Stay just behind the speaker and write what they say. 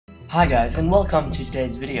Hi guys, and welcome to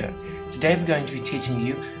today's video. Today we're going to be teaching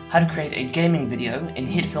you how to create a gaming video in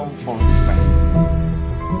Hitfilm for Express.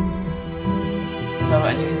 So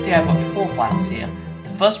as you can see, I've got 4 files here.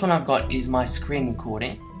 The first one I've got is my screen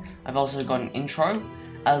recording. I've also got an intro,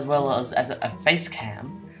 as well as a face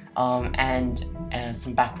cam, and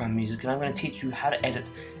some background music, and I'm going to teach you how to edit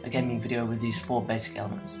a gaming video with these 4 basic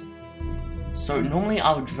elements. So normally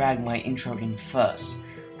I would drag my intro in first.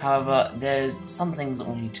 However, there's some things that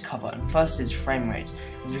we need to cover, and first is frame rate.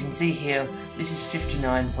 As we can see here, this is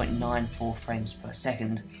 59.94 frames per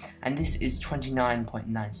second, and this is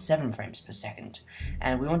 29.97 frames per second.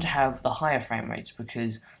 And we want to have the higher frame rates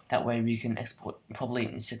because that way we can export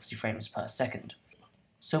probably in 60 frames per second.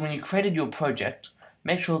 So when you created your project,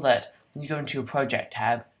 make sure that when you go into your project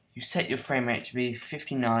tab, you set your frame rate to be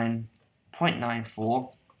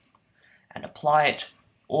 59.94 and apply it,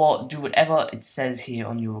 or do whatever it says here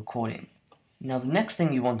on your recording. Now the next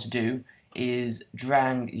thing you want to do is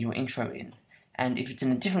drag your intro in, and if it's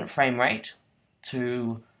in a different frame rate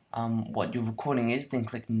to what your recording is, then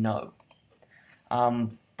click no.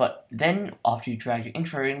 But then after you drag your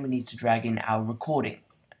intro in, we need to drag in our recording.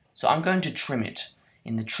 So I'm going to trim it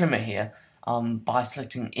in the trimmer here by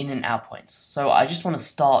selecting in and out points. So I just want to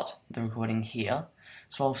start the recording here,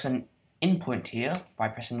 so I'll send in point here by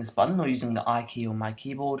pressing this button or using the I key on my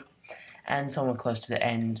keyboard, and somewhere close to the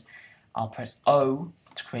end I'll press O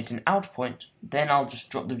to create an out point. Then I'll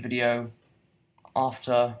just drop the video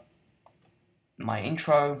after my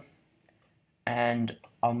intro and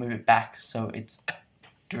I'll move it back so it's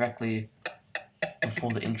directly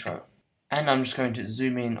before the intro. And I'm just going to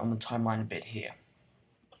zoom in on the timeline a bit here.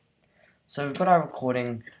 So we've got our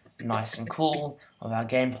recording nice and cool of our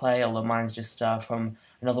gameplay, although mine's just from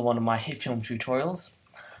another one of my Hitfilm tutorials.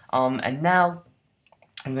 And now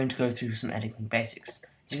I'm going to go through some editing basics.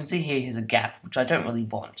 As you can see here, here's a gap, which I don't really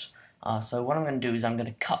want. So what I'm going to do is I'm going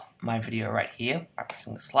to cut my video right here by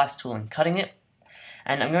pressing the slice tool and cutting it.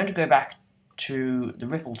 And I'm going to go back to the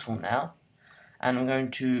ripple tool now, and I'm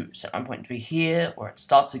going to set my point to be here, where it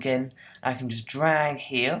starts again. I can just drag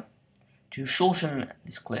here to shorten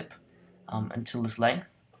this clip until this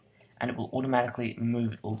length, and it will automatically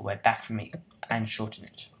move it all the way back for me and shorten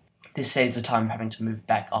it. This saves the time of having to move it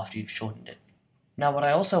back after you've shortened it. Now what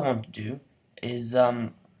I also want to do is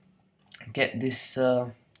get this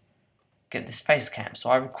face cam. So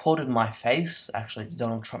I recorded my face. Actually it's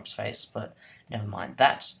Donald Trump's face, but never mind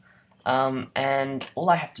that. And all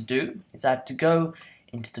I have to do is I have to go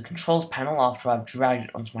into the controls panel after I've dragged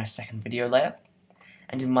it onto my second video layer,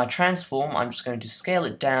 and in my transform I'm just going to scale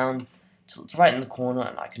it down till it's right in the corner,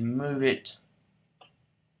 and I can move it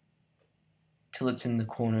till it's in the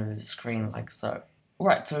corner of the screen like so.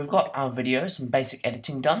 Alright, so we've got our video, some basic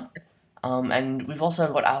editing done, and we've also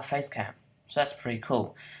got our face cam, so that's pretty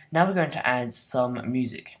cool. Now we're going to add some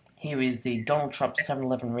music. Here is the Donald Trump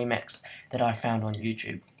 7-Eleven remix that I found on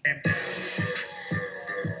YouTube.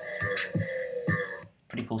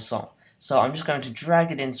 Pretty cool song. So I'm just going to drag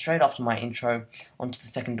it in straight after my intro onto the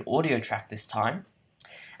second audio track this time.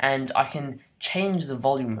 And I can change the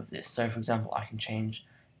volume of this. So for example, I can change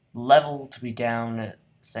level to be down at,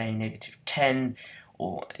 say, -10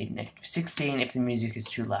 or even -16 if the music is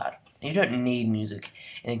too loud. And you don't need music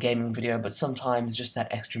in a gaming video, but sometimes just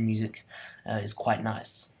that extra music is quite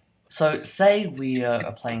nice. So say we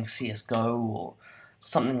are playing CSGO or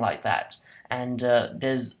something like that, and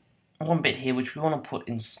there's one bit here which we want to put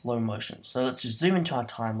in slow motion. So let's just zoom into our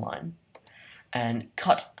timeline and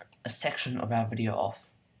cut a section of our video off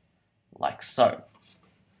like so.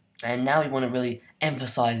 And now we want to really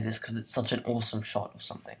emphasize this because it's such an awesome shot or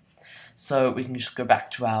something. So we can just go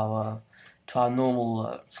back to our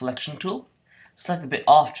normal selection tool, select the bit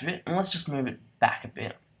after it, and let's just move it back a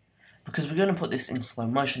bit because we're going to put this in slow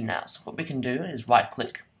motion now. So what we can do is right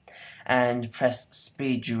click and press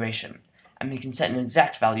speed duration, and we can set an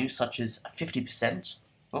exact value such as 50%,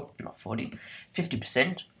 oh not 40,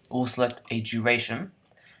 50%, or select a duration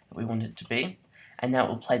that we want it to be, and now it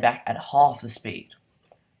will play back at half the speed.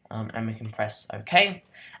 And we can press OK,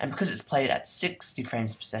 and because it's played at 60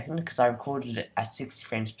 frames per second, because I recorded it at 60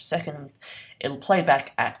 frames per second, it'll play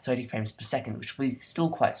back at 30 frames per second, which will be still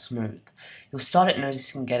quite smooth. You'll start it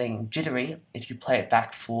noticing getting jittery if you play it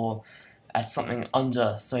back at something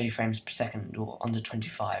under 30 frames per second or under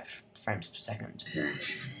 25 frames per second.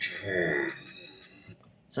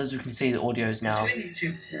 So as we can see, the audio is now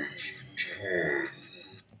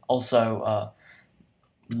also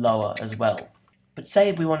lower as well. But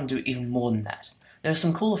say we want to do even more than that. There are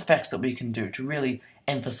some cool effects that we can do to really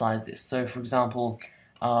emphasize this. So for example,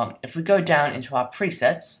 if we go down into our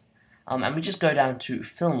presets, and we just go down to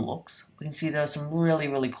film looks, we can see there's some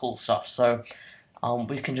really cool stuff. So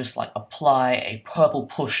we can just like apply a purple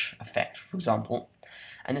push effect, for example,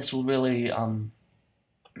 and this will really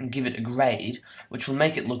give it a grade, which will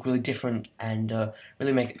make it look really different and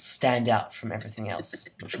really make it stand out from everything else,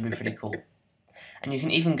 which will be pretty cool. And you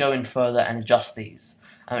can even go in further and adjust these,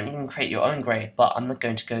 and you can create your own grade, but I'm not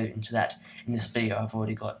going to go into that in this video. I've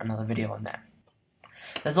already got another video on that.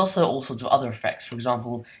 There's also all sorts of other effects. For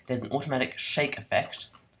example, there's an automatic shake effect,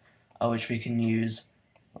 which we can use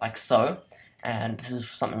like so, and this is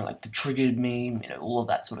for something like the triggered meme, you know, all of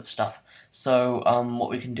that sort of stuff. So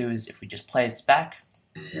what we can do is, if we just play this back,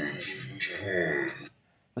 we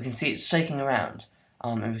can see it's shaking around,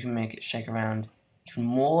 and we can make it shake around even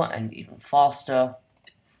more and even faster,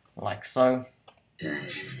 like so.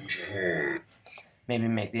 Maybe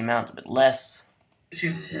make the amount a bit less,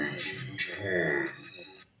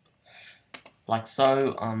 like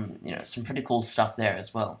so. You know, some pretty cool stuff there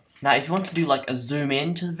as well. Now, if you want to do like a zoom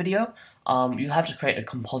in to the video, you'll have to create a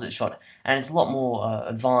composite shot, and it's a lot more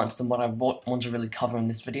advanced than what I want to really cover in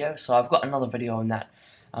this video. So I've got another video on that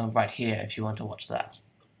right here if you want to watch that.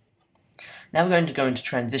 Now we're going to go into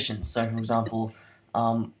transitions. So, for example,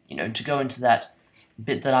 you know, to go into that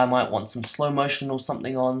bit that I might want some slow motion or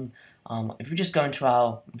something on, if we just go into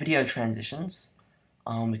our video transitions,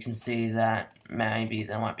 we can see that maybe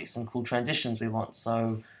there might be some cool transitions we want.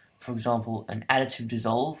 So, for example, an additive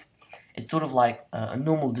dissolve. It's sort of like a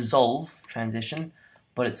normal dissolve transition,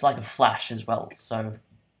 but it's like a flash as well. So,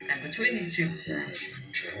 and between these two,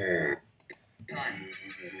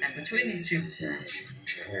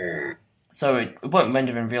 so it won't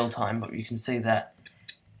render in real time, but you can see that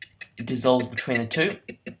it dissolves between the two.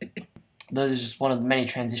 Those are just one of the many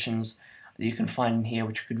transitions that you can find in here,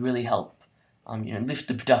 which could really help you know, lift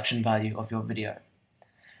the production value of your video.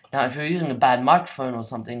 Now, if you're using a bad microphone or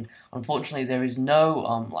something, unfortunately there is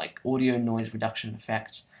no like audio noise reduction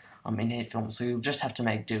effect in Hitfilm, so you'll just have to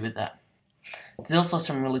make do with that. There's also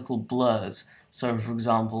some really cool blurs. So, for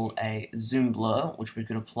example, a zoom blur, which we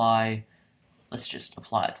could apply. Let's just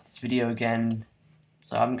apply it to this video again.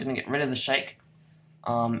 So I'm going to get rid of the shake,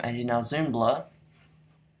 and in our zoom blur,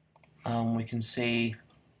 we can see,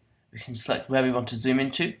 we can select where we want to zoom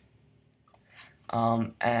into,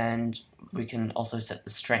 and we can also set the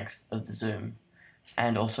strength of the zoom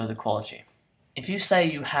and also the quality. If you say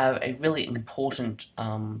you have a really important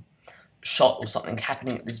shot or something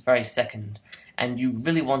happening at this very second, and you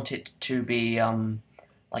really want it to be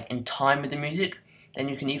like in time with the music, then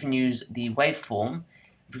you can even use the waveform.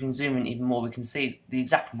 If we can zoom in even more, we can see the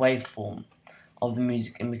exact waveform of the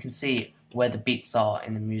music, and we can see where the beats are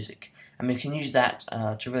in the music, and we can use that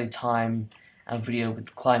to really time our video with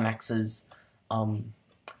the climaxes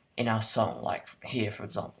in our song, like here, for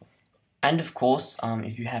example. And of course,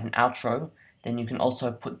 if you have an outro, then you can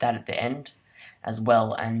also put that at the end as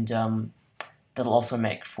well, and that'll also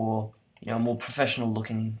make for, you know, a more professional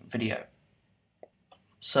looking video.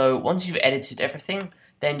 So once you've edited everything,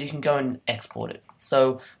 then you can go and export it.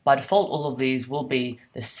 So by default, all of these will be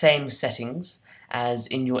the same settings as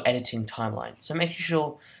in your editing timeline. So make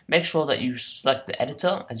sure that you select the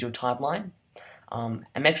editor as your timeline, and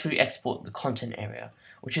make sure you export the content area,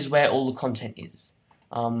 which is where all the content is.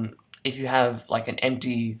 If you have like an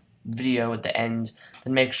empty video at the end,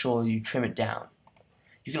 then make sure you trim it down.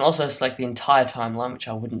 You can also select the entire timeline, which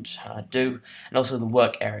I wouldn't do, and also the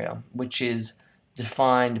work area, which is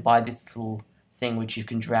defined by this little thing which you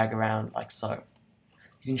can drag around like so.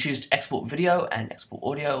 You can choose to export video and export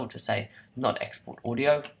audio, or to say not export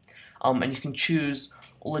audio, and you can choose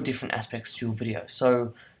all the different aspects to your video.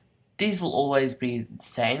 So these will always be the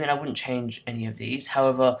same, and I wouldn't change any of these.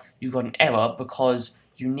 However, you got an error because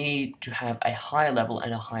you need to have a higher level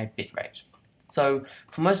and a higher bitrate. So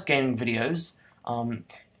for most gaming videos, a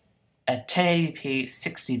 1080p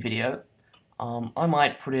 60 video, I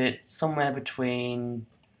might put it somewhere between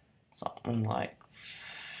something like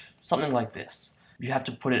this. You have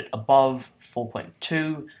to put it above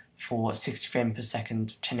 4.2 for 60 frames per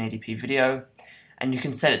second 1080p video, and you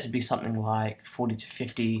can set it to be something like 40 to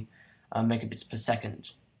 50 megabits per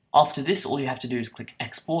second. After this, all you have to do is click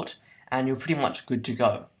export, and you're pretty much good to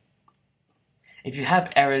go. If you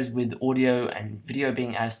have errors with audio and video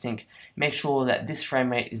being out of sync, make sure that this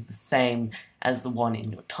frame rate is the same as the one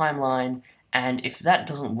in your timeline, and if that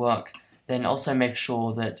doesn't work, then also make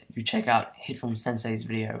sure that you check out Hitfilm Sensei's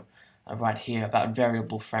video right here about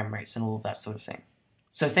variable frame rates and all of that sort of thing.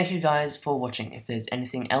 So thank you guys for watching. If there's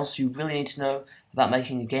anything else you really need to know about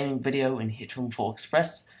making a gaming video in Hitfilm 4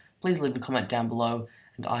 Express, please leave a comment down below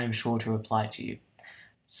and I am sure to reply to you.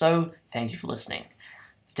 So, thank you for listening.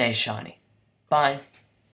 Stay shiny. Bye.